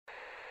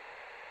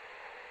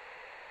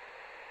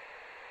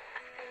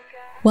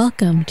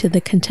Welcome to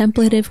the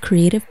Contemplative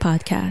Creative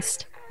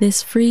Podcast.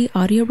 This free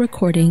audio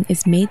recording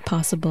is made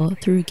possible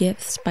through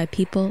gifts by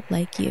people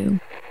like you.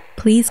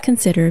 Please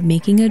consider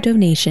making a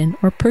donation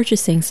or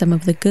purchasing some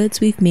of the goods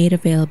we've made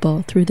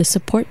available through the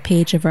support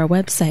page of our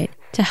website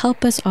to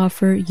help us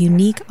offer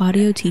unique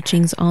audio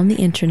teachings on the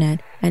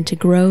internet and to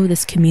grow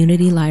this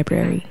community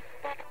library.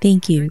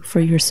 Thank you for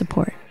your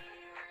support.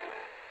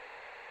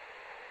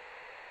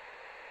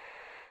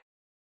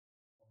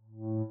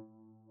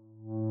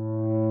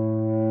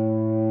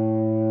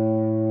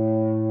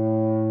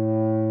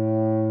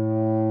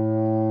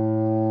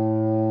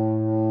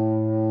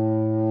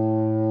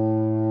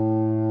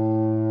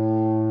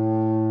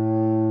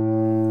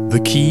 The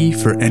key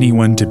for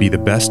anyone to be the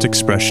best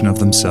expression of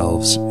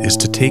themselves is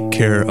to take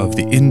care of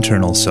the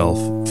internal self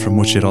from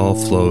which it all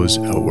flows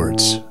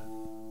outwards.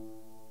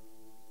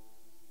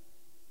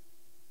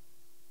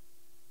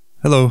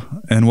 Hello,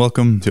 and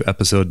welcome to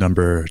episode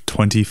number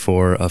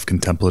 24 of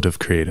Contemplative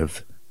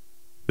Creative.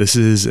 This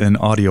is an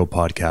audio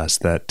podcast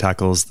that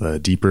tackles the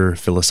deeper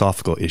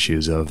philosophical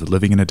issues of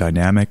living in a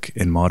dynamic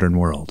and modern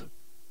world.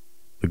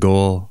 The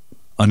goal: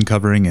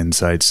 uncovering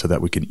insights so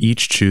that we can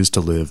each choose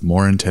to live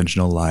more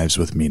intentional lives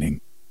with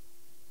meaning.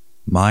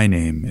 My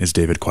name is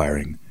David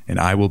Quiring, and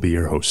I will be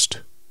your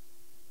host.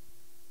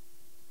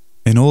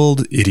 An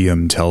old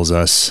idiom tells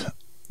us,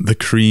 the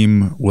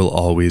cream will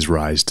always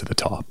rise to the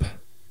top.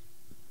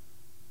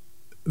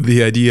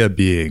 The idea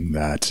being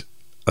that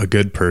a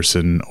good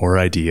person or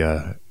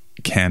idea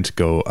can't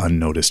go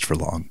unnoticed for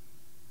long,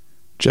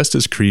 just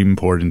as cream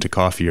poured into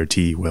coffee or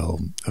tea will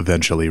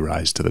eventually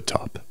rise to the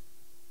top.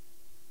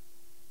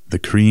 The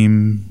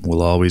cream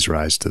will always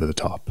rise to the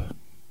top.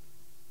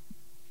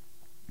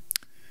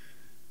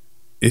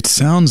 It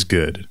sounds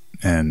good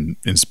and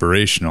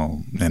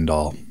inspirational and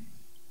all,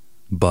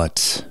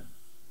 but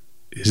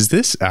is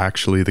this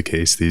actually the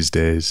case these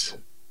days?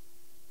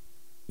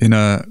 In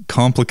a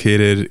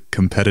complicated,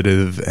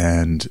 competitive,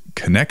 and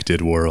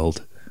connected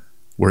world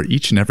where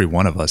each and every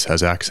one of us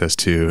has access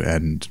to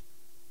and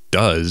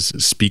does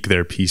speak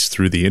their piece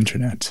through the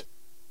internet,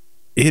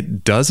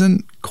 it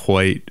doesn't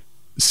quite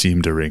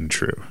seem to ring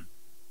true.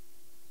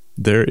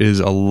 There is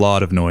a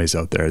lot of noise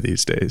out there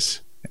these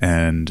days,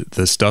 and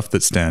the stuff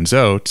that stands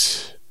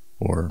out,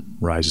 or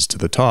rises to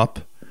the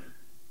top,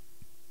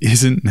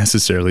 isn't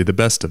necessarily the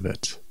best of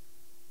it.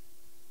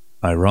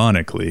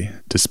 Ironically,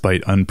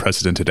 despite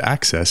unprecedented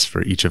access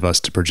for each of us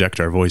to project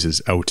our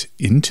voices out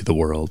into the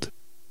world,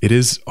 it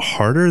is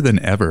harder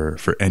than ever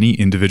for any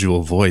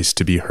individual voice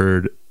to be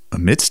heard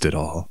amidst it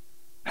all,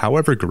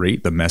 however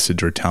great the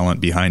message or talent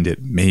behind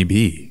it may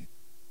be.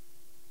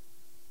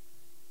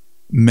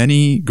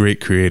 Many great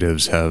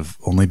creatives have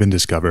only been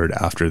discovered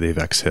after they've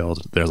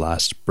exhaled their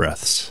last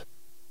breaths.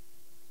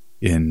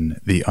 In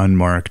the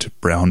unmarked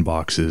brown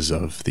boxes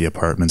of the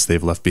apartments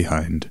they've left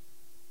behind,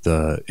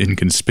 the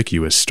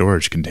inconspicuous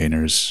storage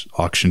containers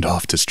auctioned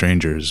off to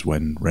strangers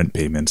when rent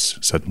payments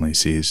suddenly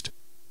ceased,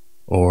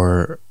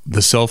 or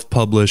the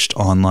self-published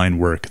online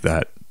work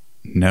that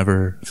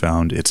never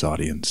found its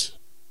audience.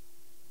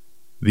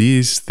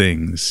 These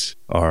things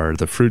are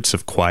the fruits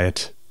of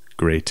quiet,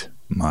 great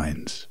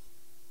minds.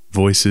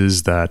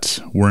 Voices that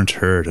weren't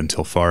heard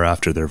until far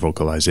after their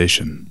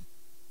vocalization.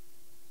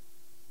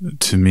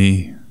 To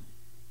me,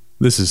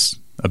 this is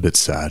a bit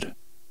sad.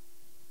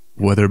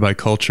 Whether by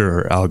culture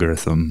or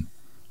algorithm,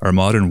 our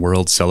modern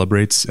world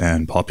celebrates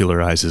and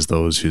popularizes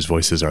those whose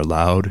voices are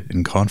loud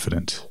and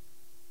confident.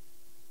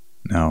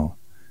 Now,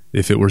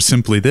 if it were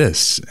simply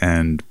this,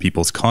 and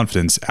people's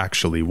confidence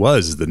actually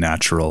was the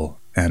natural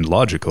and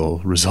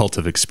logical result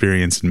of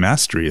experience and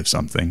mastery of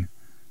something,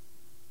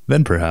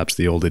 then perhaps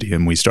the old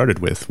idiom we started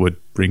with would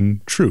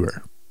ring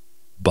truer.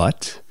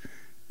 But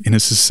in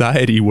a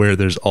society where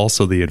there's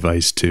also the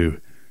advice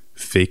to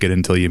fake it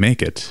until you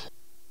make it,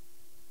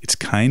 it's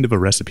kind of a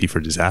recipe for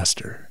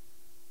disaster.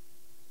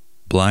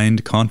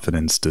 Blind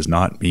confidence does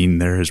not mean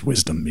there is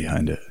wisdom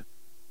behind it.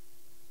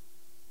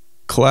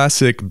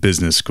 Classic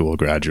business school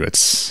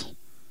graduates.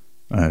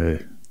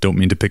 I don't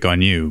mean to pick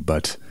on you,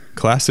 but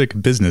classic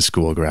business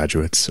school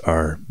graduates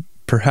are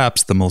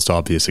perhaps the most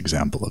obvious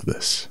example of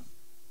this.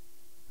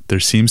 There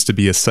seems to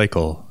be a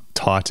cycle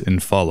taught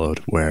and followed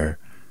where,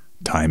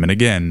 time and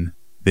again,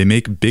 they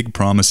make big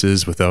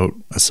promises without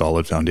a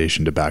solid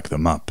foundation to back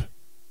them up,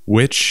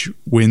 which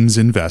wins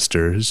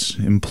investors,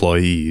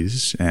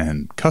 employees,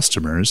 and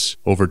customers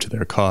over to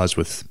their cause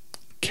with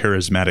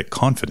charismatic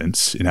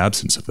confidence in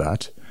absence of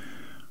that.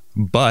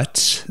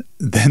 But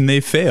then they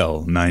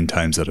fail 9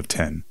 times out of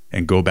 10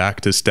 and go back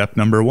to step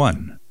number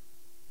 1,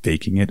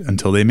 faking it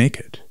until they make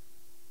it,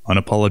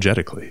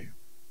 unapologetically.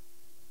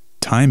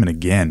 Time and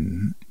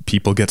again,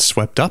 people get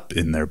swept up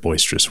in their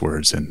boisterous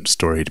words and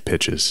storied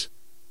pitches,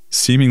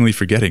 seemingly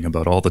forgetting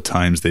about all the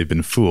times they've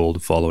been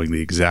fooled following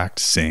the exact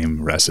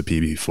same recipe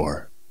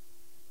before.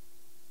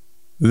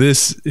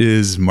 This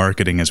is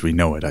marketing as we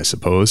know it, I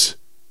suppose,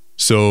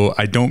 so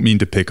I don't mean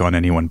to pick on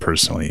anyone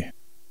personally.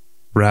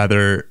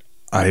 Rather,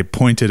 I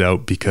point it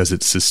out because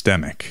it's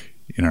systemic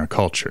in our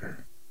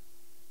culture.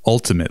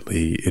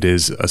 Ultimately, it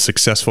is a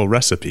successful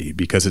recipe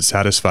because it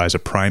satisfies a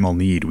primal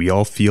need we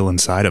all feel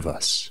inside of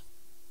us.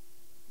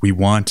 We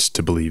want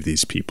to believe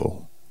these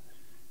people.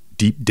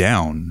 Deep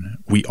down,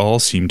 we all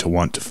seem to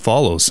want to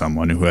follow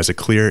someone who has a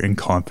clear and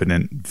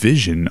confident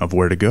vision of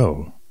where to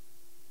go.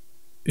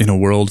 In a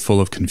world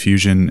full of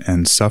confusion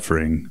and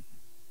suffering,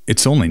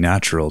 it's only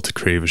natural to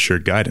crave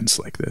assured guidance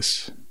like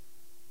this.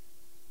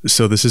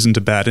 So this isn't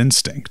a bad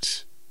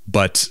instinct,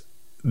 but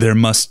there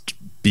must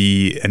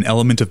be an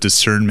element of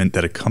discernment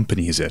that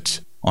accompanies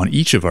it on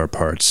each of our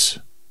parts,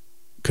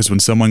 because when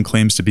someone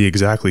claims to be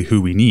exactly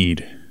who we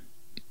need,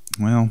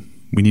 well,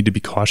 we need to be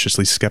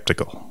cautiously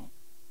skeptical.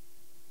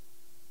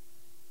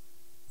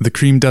 The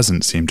cream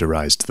doesn't seem to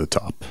rise to the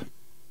top,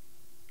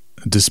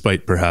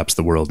 despite perhaps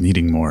the world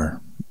needing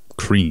more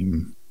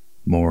cream,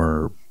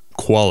 more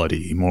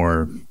quality,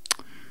 more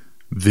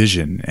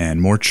vision,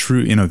 and more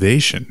true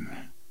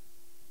innovation.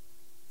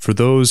 For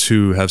those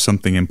who have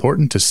something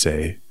important to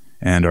say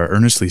and are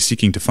earnestly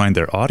seeking to find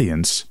their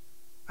audience,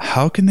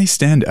 how can they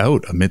stand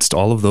out amidst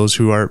all of those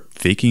who are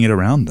faking it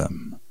around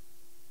them?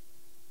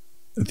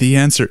 The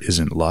answer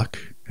isn't luck,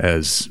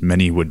 as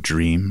many would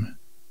dream,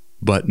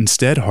 but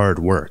instead hard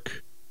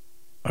work,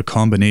 a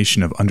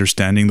combination of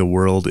understanding the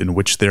world in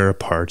which they're a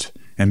part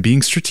and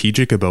being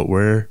strategic about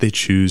where they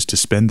choose to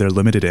spend their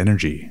limited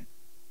energy.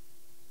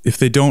 If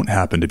they don't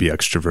happen to be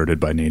extroverted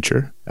by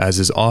nature, as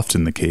is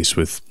often the case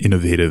with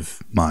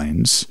innovative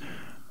minds,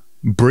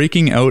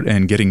 breaking out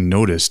and getting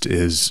noticed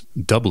is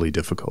doubly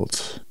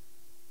difficult.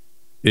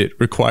 It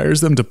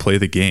requires them to play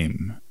the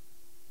game,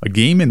 a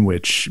game in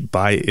which,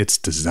 by its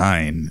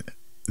design,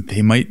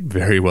 they might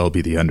very well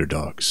be the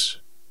underdogs.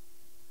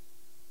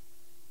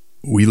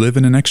 We live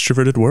in an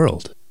extroverted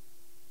world.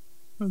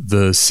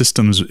 The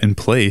systems in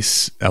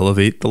place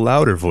elevate the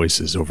louder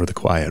voices over the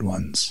quiet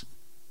ones.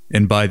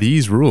 And by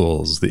these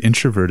rules, the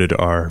introverted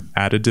are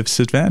at a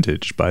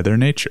disadvantage by their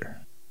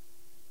nature.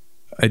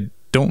 I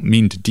don't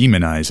mean to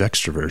demonize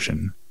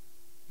extroversion.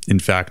 In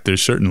fact, there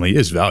certainly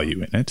is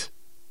value in it.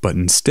 But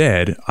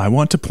instead, I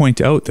want to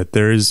point out that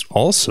there is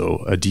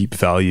also a deep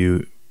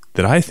value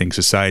that I think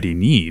society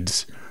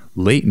needs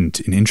latent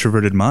in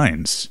introverted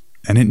minds,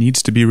 and it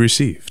needs to be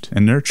received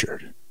and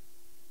nurtured.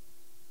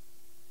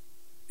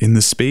 In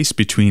the space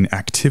between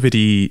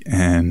activity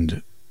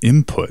and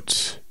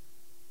input,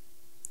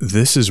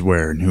 this is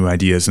where new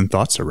ideas and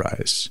thoughts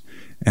arise,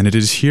 and it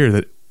is here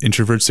that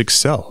introverts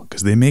excel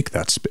because they make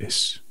that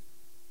space.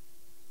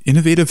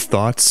 Innovative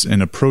thoughts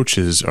and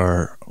approaches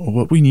are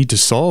what we need to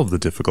solve the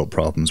difficult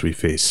problems we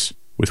face,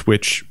 with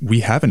which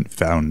we haven't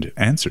found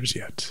answers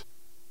yet.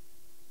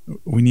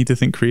 We need to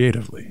think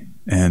creatively,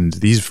 and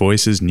these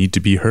voices need to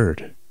be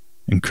heard,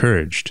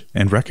 encouraged,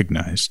 and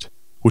recognized,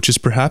 which is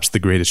perhaps the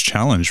greatest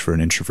challenge for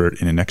an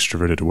introvert in an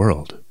extroverted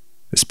world,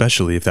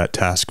 especially if that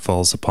task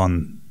falls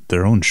upon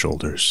their own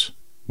shoulders,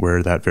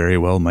 where that very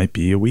well might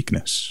be a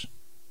weakness.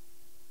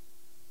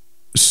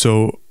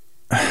 So,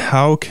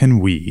 how can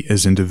we,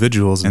 as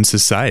individuals and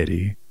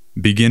society,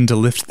 begin to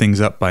lift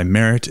things up by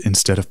merit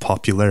instead of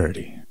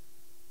popularity?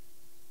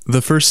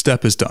 The first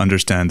step is to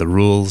understand the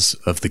rules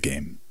of the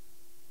game.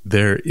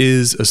 There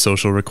is a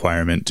social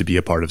requirement to be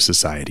a part of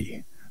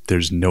society.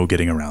 There's no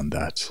getting around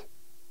that.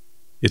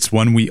 It's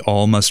one we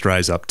all must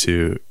rise up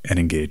to and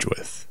engage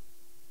with.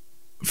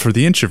 For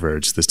the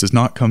introverts, this does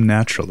not come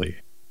naturally.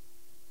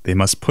 They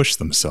must push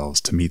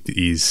themselves to meet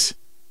these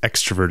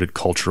extroverted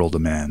cultural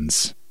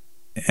demands.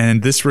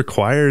 And this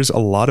requires a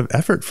lot of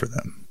effort for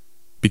them,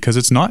 because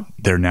it's not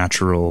their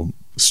natural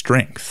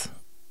strength.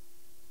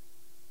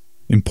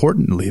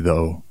 Importantly,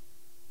 though,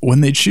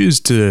 when they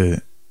choose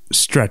to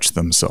stretch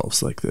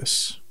themselves like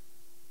this,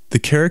 the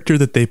character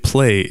that they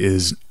play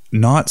is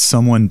not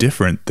someone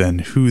different than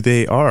who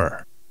they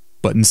are,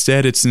 but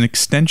instead it's an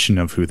extension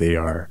of who they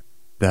are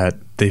that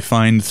they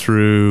find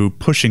through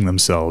pushing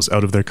themselves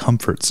out of their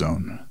comfort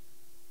zone.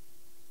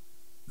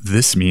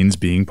 This means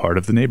being part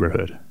of the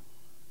neighborhood,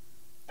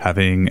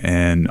 having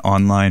an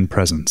online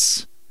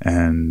presence,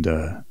 and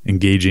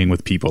engaging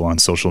with people on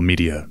social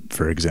media,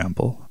 for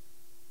example.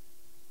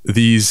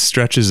 These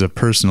stretches of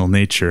personal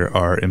nature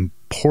are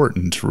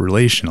important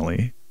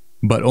relationally,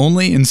 but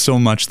only in so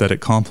much that it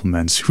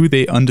complements who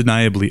they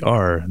undeniably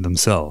are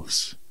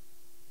themselves.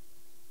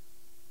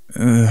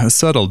 A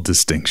subtle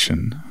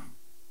distinction.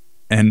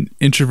 An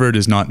introvert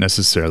is not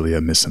necessarily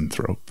a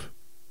misanthrope.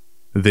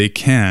 They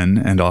can,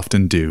 and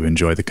often do,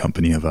 enjoy the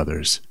company of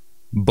others.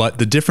 But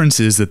the difference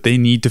is that they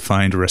need to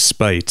find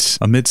respite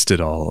amidst it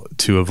all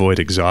to avoid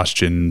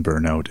exhaustion,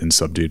 burnout, and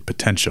subdued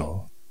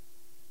potential.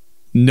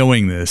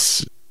 Knowing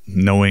this,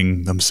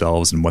 knowing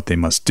themselves and what they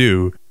must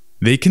do,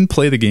 they can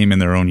play the game in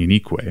their own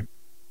unique way.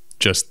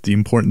 Just the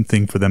important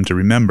thing for them to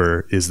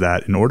remember is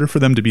that in order for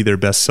them to be their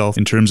best self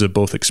in terms of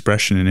both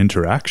expression and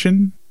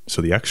interaction,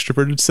 so the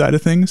extroverted side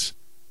of things,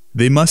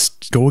 they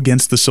must go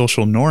against the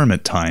social norm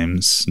at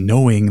times,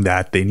 knowing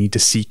that they need to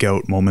seek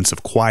out moments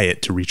of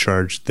quiet to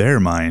recharge their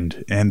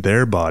mind and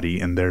their body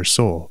and their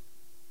soul.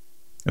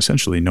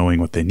 Essentially knowing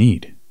what they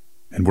need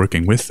and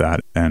working with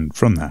that and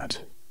from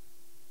that.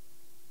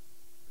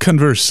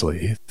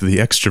 Conversely, the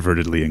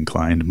extrovertedly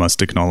inclined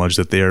must acknowledge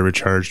that they are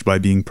recharged by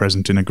being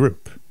present in a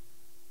group.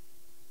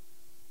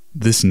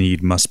 This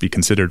need must be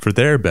considered for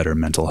their better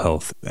mental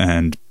health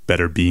and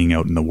better being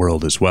out in the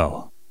world as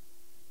well.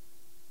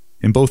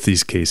 In both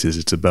these cases,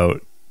 it's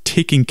about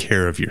taking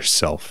care of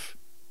yourself.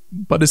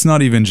 But it's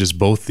not even just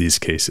both these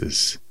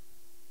cases.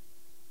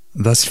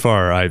 Thus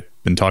far, I've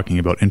been talking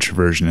about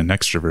introversion and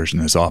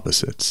extroversion as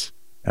opposites,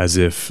 as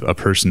if a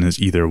person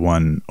is either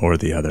one or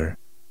the other.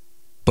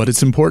 But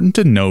it's important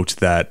to note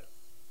that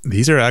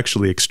these are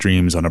actually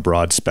extremes on a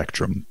broad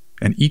spectrum,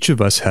 and each of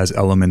us has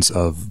elements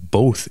of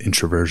both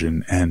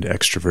introversion and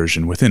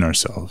extroversion within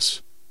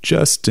ourselves,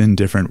 just in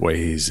different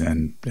ways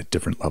and at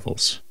different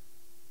levels.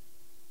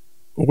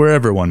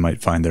 Wherever one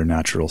might find their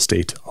natural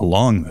state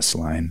along this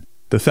line,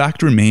 the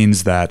fact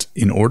remains that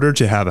in order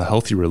to have a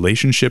healthy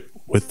relationship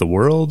with the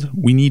world,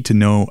 we need to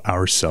know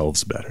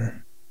ourselves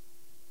better.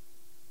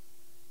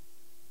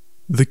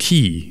 The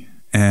key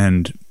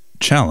and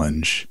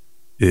challenge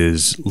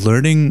is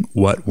learning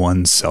what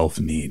oneself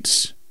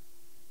needs,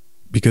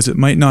 because it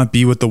might not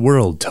be what the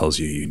world tells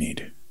you you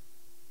need.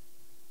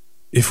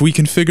 If we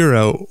can figure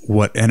out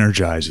what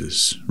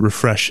energizes,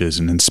 refreshes,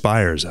 and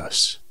inspires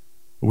us,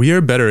 we are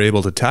better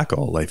able to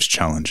tackle life's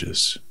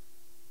challenges.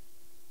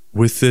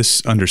 With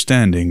this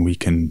understanding, we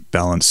can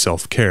balance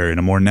self-care in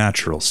a more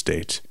natural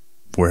state,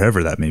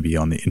 wherever that may be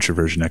on the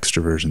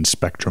introversion-extroversion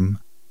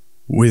spectrum,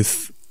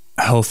 with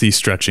healthy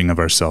stretching of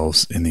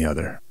ourselves in the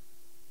other.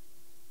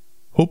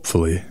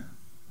 Hopefully,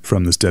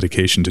 from this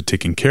dedication to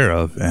taking care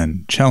of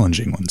and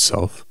challenging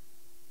oneself,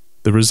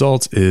 the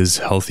result is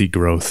healthy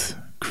growth,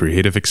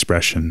 creative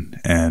expression,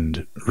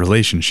 and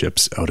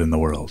relationships out in the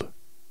world.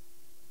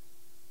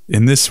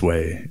 In this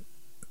way,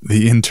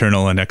 the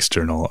internal and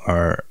external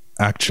are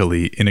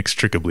actually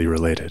inextricably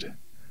related.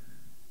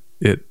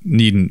 It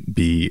needn't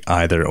be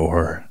either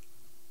or.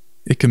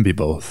 It can be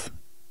both.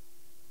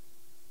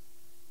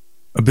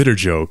 A bitter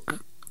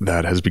joke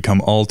that has become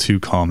all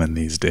too common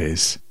these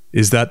days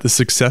is that the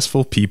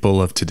successful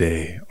people of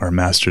today are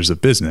masters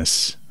of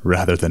business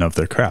rather than of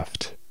their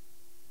craft,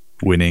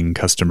 winning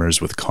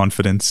customers with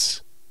confidence,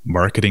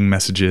 marketing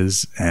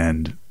messages,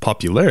 and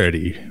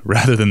popularity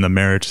rather than the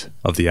merit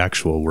of the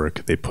actual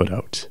work they put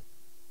out.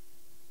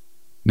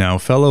 Now,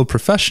 fellow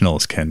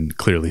professionals can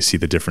clearly see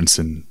the difference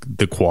in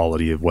the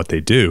quality of what they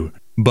do,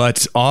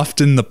 but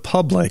often the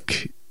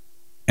public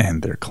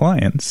and their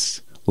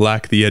clients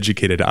lack the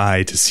educated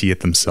eye to see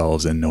it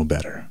themselves and know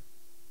better.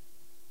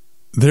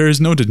 There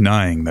is no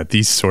denying that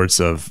these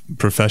sorts of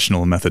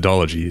professional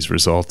methodologies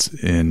result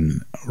in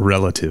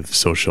relative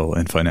social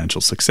and financial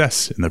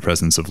success in the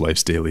presence of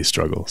life's daily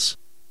struggles.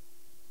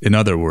 In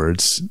other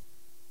words,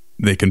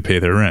 they can pay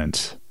their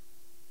rent.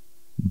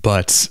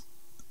 But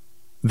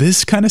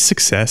this kind of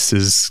success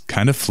is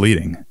kind of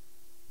fleeting,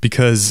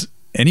 because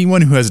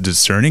anyone who has a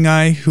discerning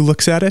eye who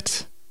looks at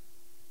it,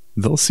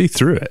 they'll see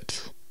through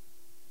it.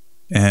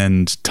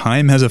 And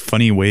time has a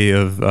funny way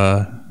of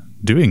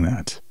doing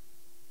that.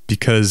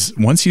 Because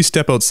once you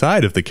step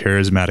outside of the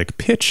charismatic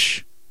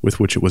pitch with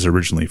which it was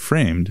originally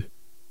framed,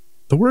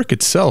 the work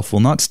itself will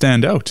not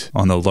stand out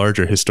on the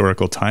larger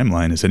historical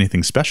timeline as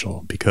anything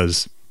special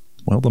because,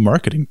 well, the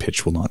marketing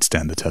pitch will not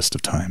stand the test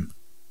of time.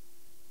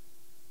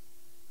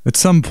 At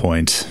some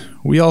point,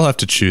 we all have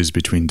to choose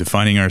between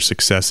defining our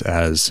success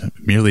as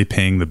merely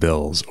paying the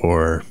bills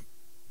or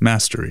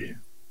mastery.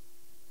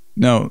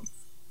 Now,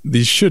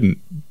 these shouldn't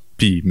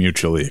be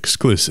mutually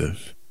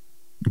exclusive.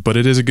 But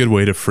it is a good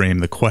way to frame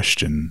the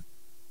question,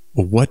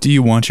 what do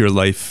you want your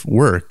life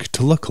work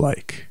to look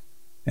like?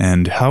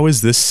 And how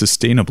is this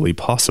sustainably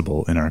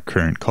possible in our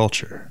current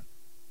culture?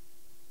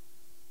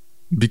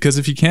 Because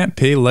if you can't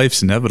pay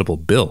life's inevitable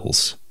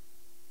bills,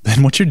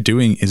 then what you're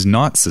doing is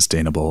not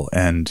sustainable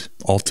and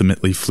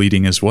ultimately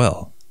fleeting as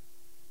well.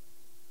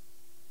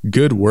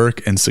 Good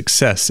work and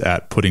success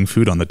at putting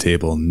food on the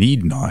table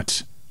need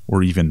not,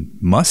 or even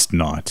must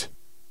not,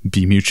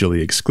 be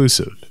mutually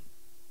exclusive.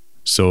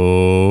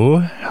 So,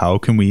 how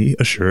can we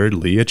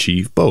assuredly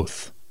achieve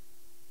both?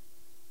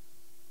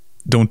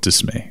 Don't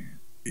dismay.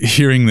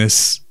 Hearing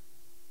this,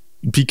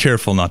 be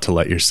careful not to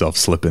let yourself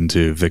slip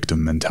into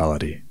victim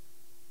mentality.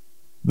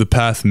 The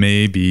path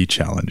may be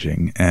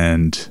challenging,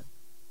 and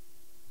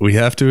we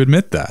have to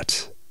admit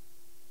that.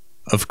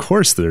 Of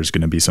course, there's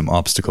going to be some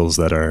obstacles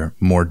that are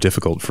more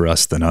difficult for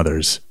us than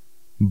others,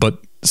 but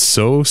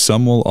so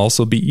some will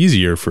also be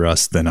easier for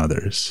us than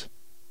others.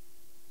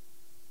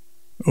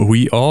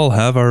 We all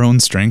have our own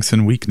strengths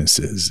and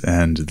weaknesses,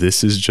 and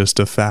this is just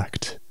a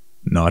fact,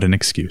 not an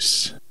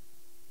excuse.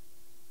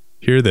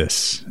 Hear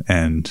this,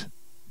 and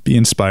be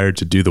inspired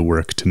to do the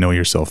work to know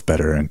yourself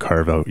better and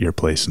carve out your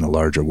place in the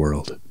larger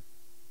world.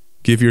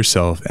 Give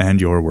yourself and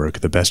your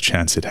work the best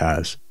chance it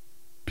has,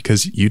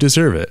 because you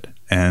deserve it,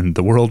 and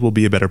the world will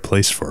be a better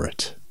place for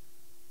it.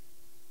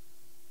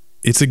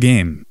 It's a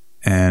game,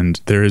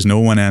 and there is no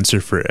one answer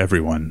for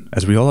everyone,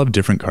 as we all have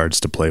different cards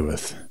to play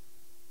with.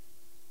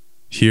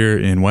 Here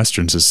in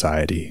Western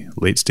society,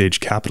 late-stage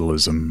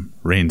capitalism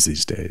reigns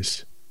these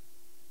days.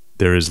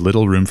 there is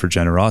little room for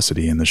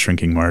generosity in the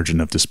shrinking margin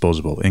of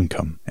disposable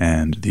income,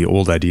 and the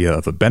old idea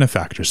of a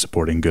benefactor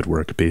supporting good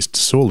work based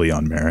solely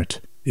on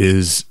merit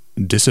is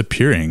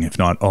disappearing, if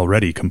not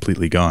already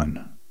completely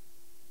gone.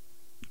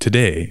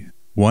 Today,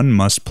 one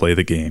must play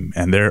the game,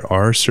 and there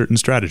are certain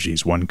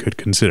strategies one could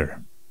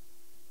consider.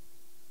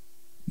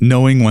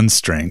 Knowing one's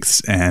strengths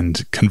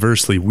and,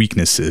 conversely,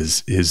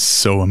 weaknesses is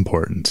so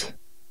important.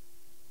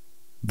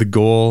 The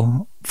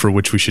goal for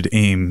which we should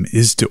aim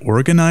is to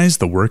organize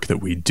the work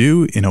that we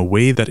do in a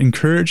way that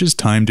encourages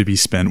time to be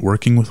spent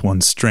working with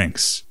one's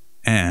strengths,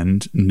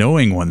 and,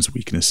 knowing one's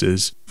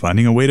weaknesses,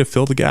 finding a way to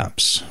fill the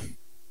gaps.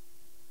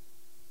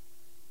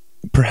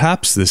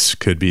 Perhaps this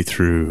could be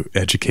through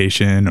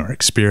education or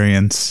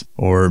experience,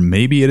 or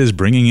maybe it is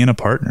bringing in a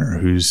partner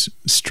whose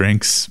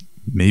strengths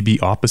may be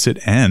opposite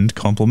and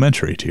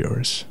complementary to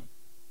yours.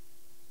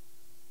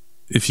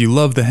 If you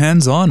love the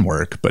hands-on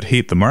work but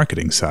hate the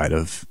marketing side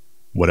of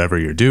whatever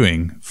you're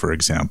doing, for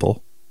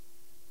example,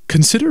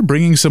 consider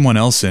bringing someone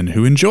else in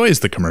who enjoys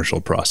the commercial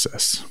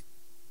process.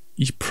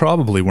 You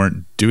probably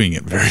weren't doing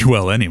it very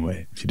well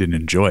anyway if you didn't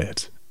enjoy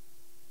it.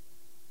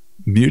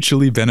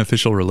 Mutually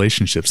beneficial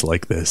relationships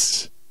like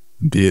this,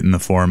 be it in the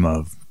form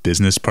of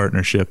business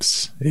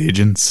partnerships,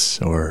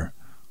 agents, or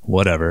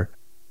whatever,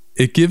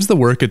 it gives the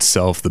work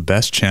itself the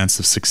best chance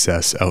of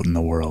success out in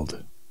the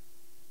world.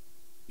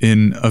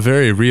 In a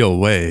very real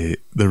way,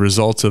 the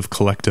result of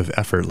collective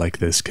effort like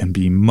this can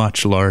be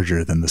much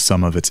larger than the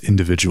sum of its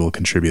individual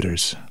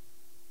contributors.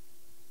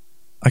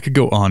 I could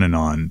go on and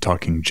on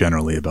talking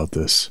generally about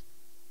this,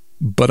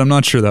 but I'm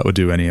not sure that would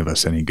do any of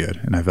us any good,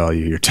 and I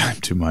value your time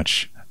too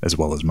much, as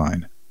well as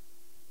mine.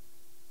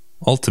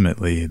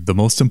 Ultimately, the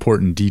most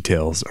important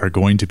details are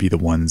going to be the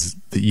ones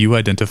that you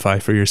identify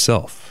for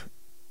yourself.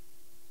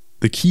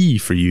 The key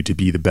for you to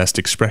be the best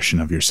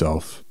expression of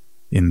yourself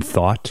in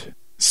thought,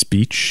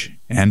 speech,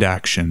 and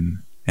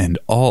action, and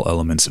all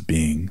elements of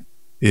being,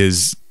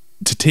 is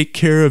to take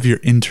care of your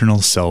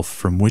internal self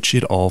from which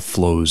it all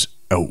flows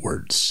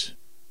outwards.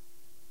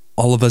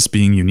 All of us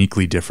being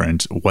uniquely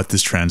different, what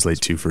this translates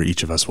to for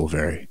each of us will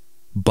vary.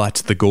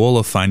 But the goal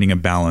of finding a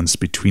balance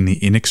between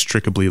the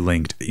inextricably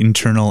linked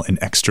internal and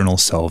external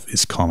self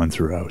is common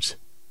throughout.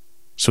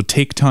 So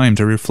take time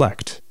to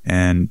reflect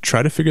and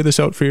try to figure this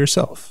out for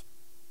yourself,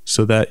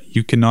 so that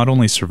you can not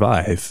only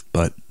survive,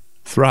 but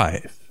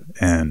thrive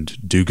and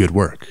do good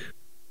work.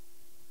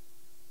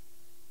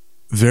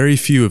 Very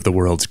few of the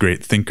world's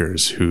great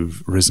thinkers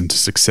who've risen to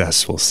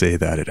success will say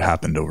that it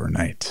happened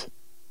overnight.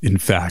 In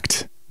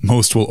fact,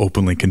 most will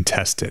openly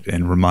contest it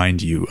and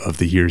remind you of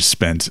the years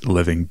spent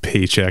living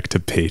paycheck to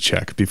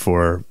paycheck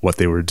before what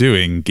they were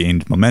doing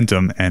gained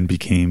momentum and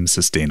became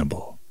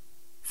sustainable.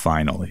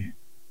 Finally.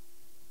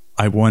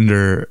 I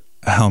wonder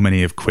how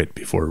many have quit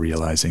before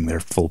realizing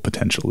their full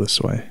potential this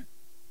way.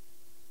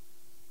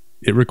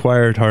 It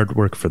required hard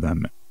work for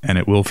them, and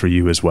it will for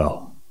you as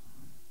well.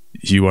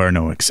 You are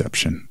no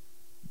exception.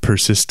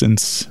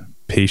 Persistence,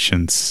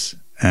 patience,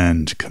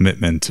 and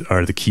commitment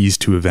are the keys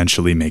to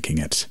eventually making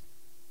it.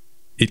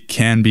 It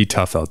can be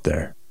tough out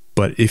there,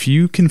 but if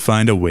you can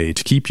find a way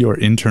to keep your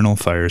internal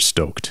fire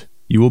stoked,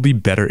 you will be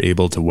better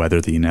able to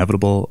weather the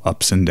inevitable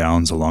ups and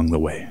downs along the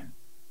way.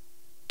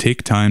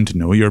 Take time to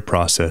know your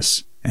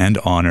process and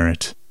honor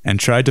it, and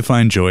try to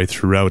find joy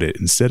throughout it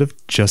instead of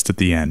just at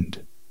the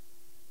end.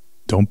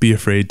 Don't be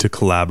afraid to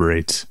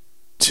collaborate,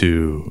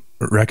 to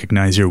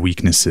recognize your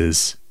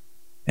weaknesses,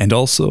 and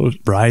also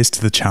rise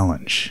to the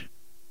challenge.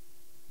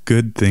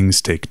 Good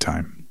things take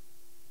time.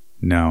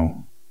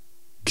 Now,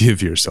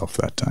 give yourself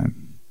that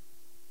time.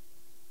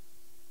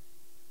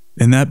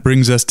 And that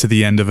brings us to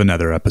the end of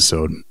another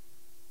episode.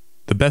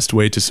 The best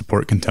way to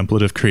support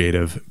Contemplative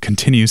Creative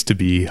continues to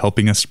be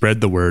helping us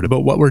spread the word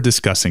about what we're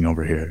discussing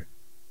over here.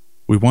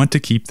 We want to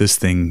keep this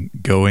thing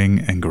going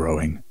and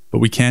growing, but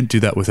we can't do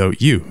that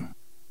without you,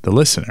 the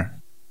listener.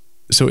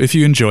 So if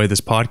you enjoy this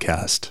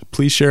podcast,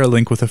 please share a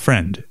link with a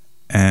friend.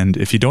 And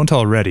if you don't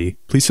already,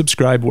 please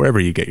subscribe wherever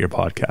you get your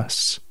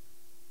podcasts.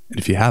 And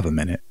if you have a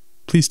minute,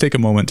 please take a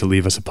moment to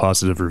leave us a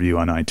positive review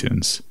on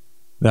iTunes.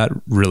 That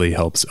really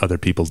helps other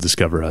people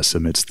discover us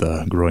amidst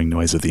the growing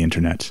noise of the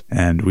internet,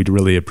 and we'd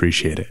really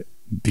appreciate it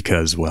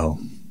because, well,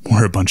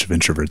 we're a bunch of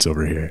introverts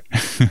over here.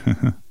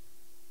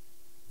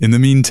 In the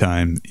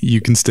meantime,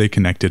 you can stay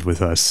connected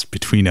with us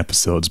between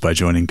episodes by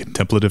joining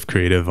Contemplative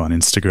Creative on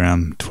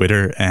Instagram,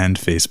 Twitter, and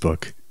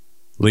Facebook.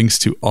 Links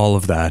to all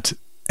of that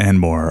and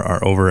more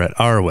are over at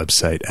our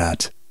website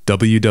at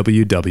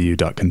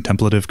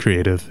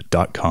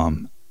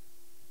www.contemplativecreative.com.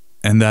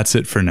 And that's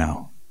it for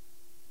now.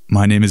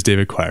 My name is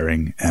David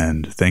Quiring,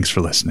 and thanks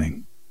for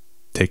listening.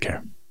 Take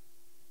care.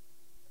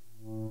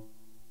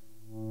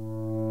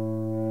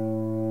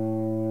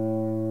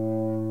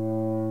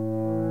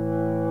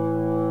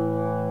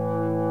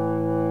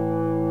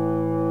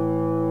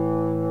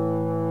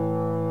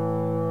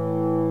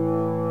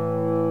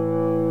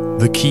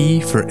 The key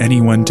for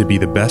anyone to be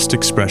the best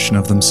expression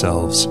of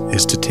themselves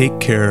is to take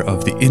care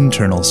of the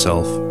internal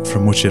self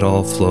from which it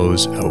all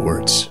flows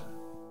outwards.